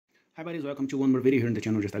Hi buddies, welcome to one more video here in the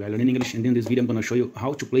channel Just a Guy Learning English, and in this video I'm going to show you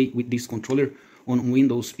how to play with this controller on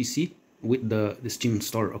Windows PC with the Steam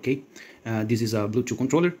store. Okay, this is a Bluetooth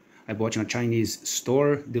controller I bought in a Chinese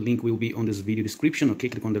store. The link will be on this video description. Okay,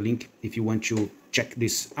 click on the link if you want to check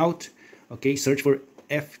this out. Okay, search for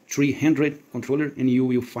F300 controller and you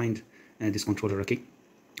will find this controller. Okay,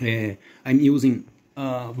 I'm using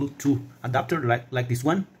a Bluetooth adapter like this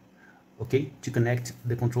one, okay, to connect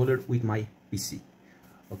the controller with my PC.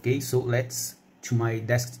 Okay, so let's to my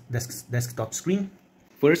desktop screen.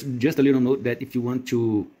 First, just a little note that if you want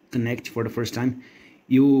to connect for the first time,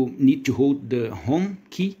 you need to hold the home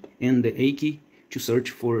key and the A key to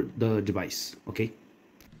search for the device. Okay.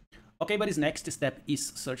 Okay, but his next step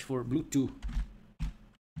is search for Bluetooth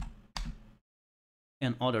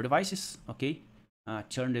and other devices. Okay,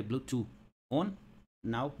 turn the Bluetooth on.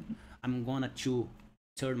 Now I'm gonna to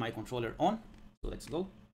turn my controller on. So let's go.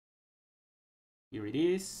 Here it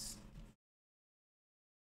is.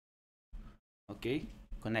 Okay,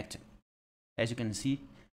 connected. As you can see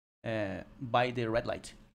by the red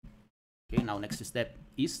light. Okay, now next step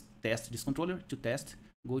is test this controller. To test,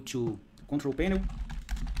 go to control panel,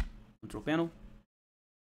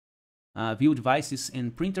 view devices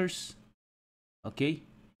and printers. Okay,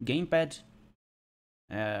 gamepad,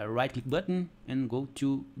 right click button and go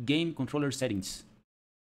to game controller settings.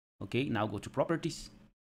 Okay, now go to properties.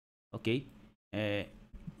 Okay,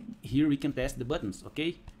 here we can test the buttons.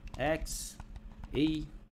 Okay, X, A,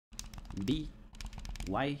 B,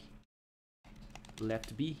 Y,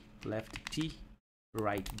 left B, left T,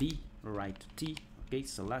 right B, right T. Okay,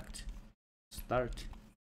 select, start,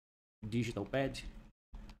 digital pad.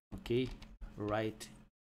 Okay, right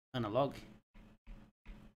analog,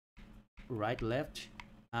 right left,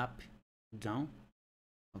 up, down.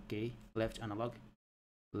 Okay, left analog,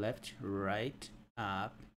 left, right,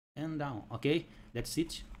 up and down. Okay, that's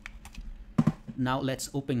it. Now let's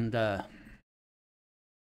open the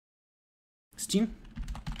Steam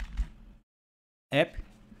app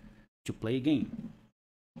to play a game.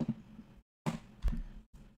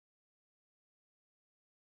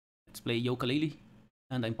 Let's play Yooka-Laylee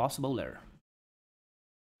and Impossible Lair.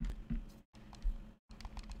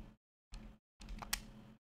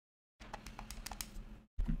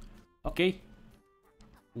 Okay,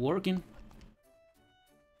 working.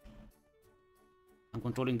 I'm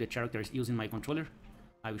controlling the characters using my controller.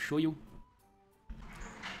 I will show you.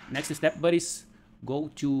 Next step, buddies, go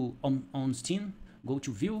to on Steam, go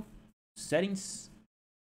to view, settings.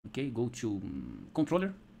 Okay, go to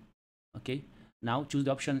controller. Okay, now choose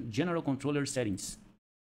the option general controller settings.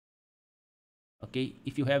 Okay,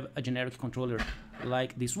 if you have a generic controller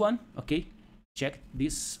like this one, okay, check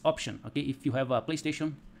this option. Okay, if you have a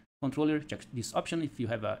PlayStation controller, check this option. If you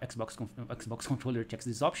have a Xbox controller, check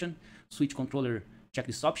this option. Switch controller, check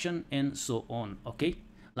this option, and so on. Okay,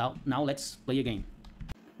 now let's play a game.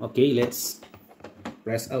 Okay, let's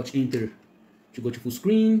press Alt Enter to go to full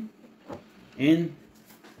screen and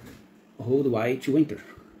hold Y to enter.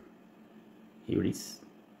 Here it is.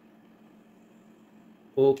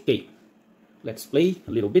 Okay, let's play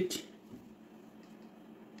a little bit.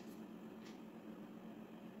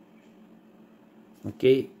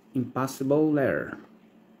 Okay, Impossible Lair.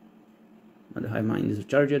 When the high mind is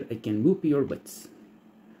charged, I can whoop your butts.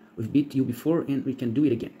 We've beat you before and we can do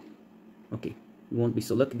it again. Okay, you won't be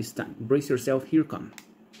so lucky this time. Brace yourself, here come.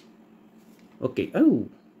 Okay, oh.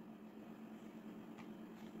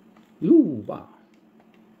 Ooh, wow.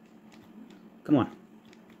 Come on.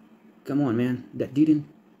 Come on, man. That didn't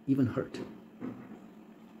even hurt.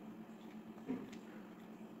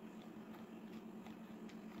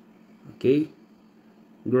 Okay.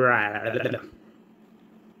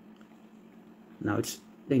 Now it's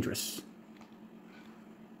dangerous.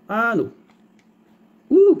 Ah, no.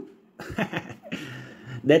 Woo!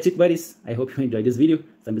 That's it, buddies. I hope you enjoyed this video.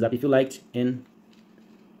 Thumbs up if you liked, and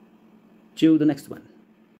till the next one.